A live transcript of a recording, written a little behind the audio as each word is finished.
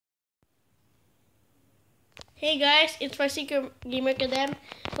Hey guys, it's Secret Gamer Kadem.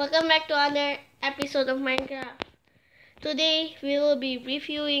 Welcome back to another episode of Minecraft. Today we will be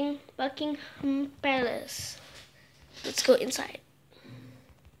reviewing Buckingham Palace. Let's go inside.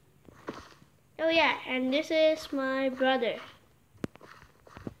 Oh yeah, and this is my brother.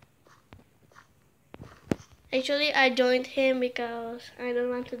 Actually, I joined him because I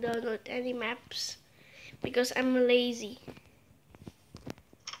don't want to download any maps because I'm lazy.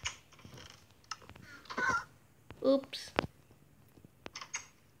 Oops.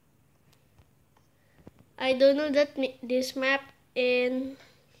 I don't know that this map in,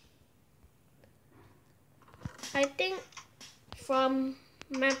 I think, from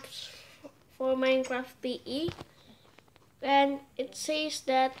maps for Minecraft PE, and it says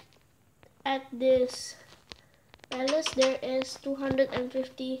that at this palace there is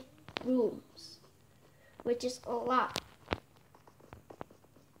 250 rooms, which is a lot.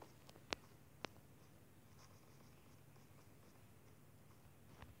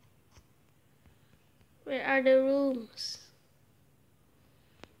 Where are the rooms?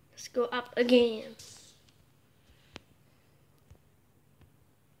 Let's go up again.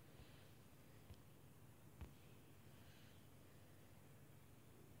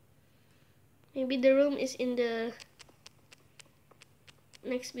 Maybe the room is in the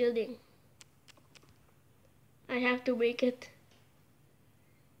next building. I have to break it.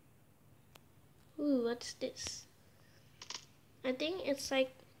 Ooh, what's this? I think it's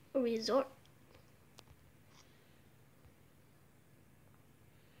like a resort.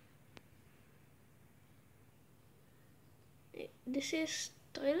 This is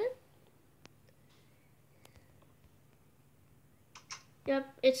toilet? Yep,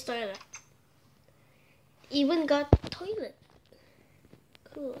 it's toilet. Even got toilet.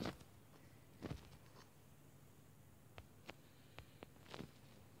 Cool.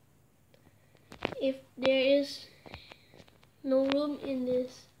 If there is no room in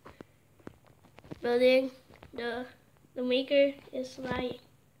this building, the maker is lying.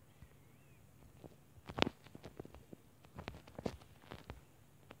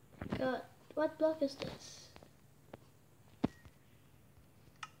 God, what block is this?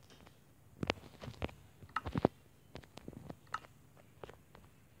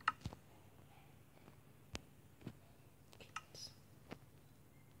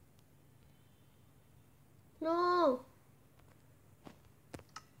 No!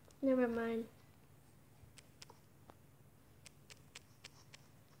 Never mind.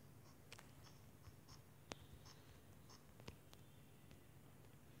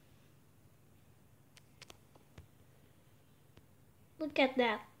 Look at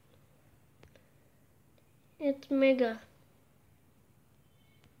that. It's mega.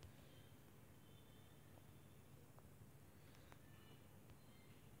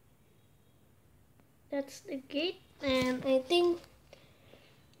 That's the gate, and I think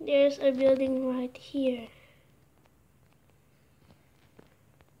there's a building right here.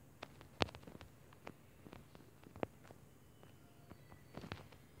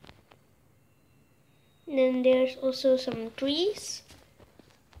 And then there's also some trees.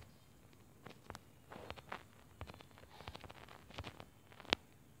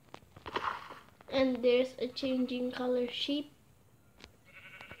 And there's a changing color sheep.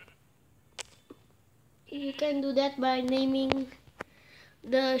 You can do that by naming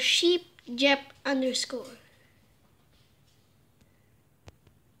the sheep Jep underscore.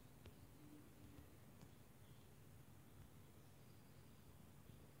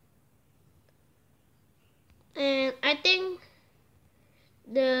 And I think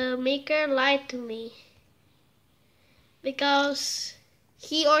the maker lied to me because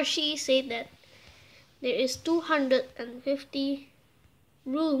he or she said that there is 250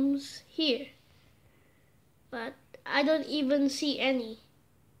 rooms here, but I don't even see any.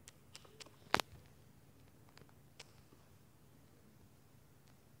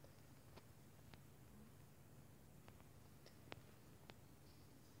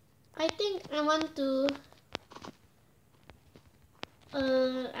 I think I want to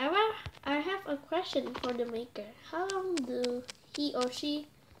I have a question for the maker. How long do he or she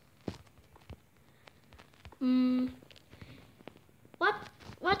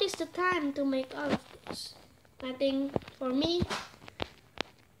what is the time to make all of this? I think for me,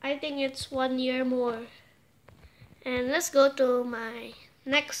 I think it's 1 year more. And let's go to my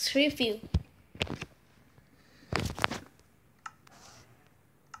next review.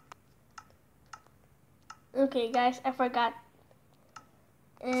 Okay guys, I forgot.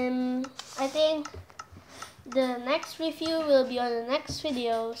 I think the next review will be on the next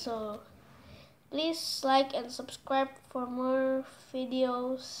video, so please like and subscribe for more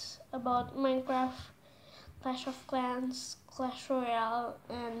videos about Minecraft Clash of Clans, Clash Royale,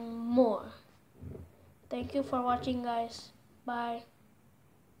 and more. Thank you for watching, guys. Bye.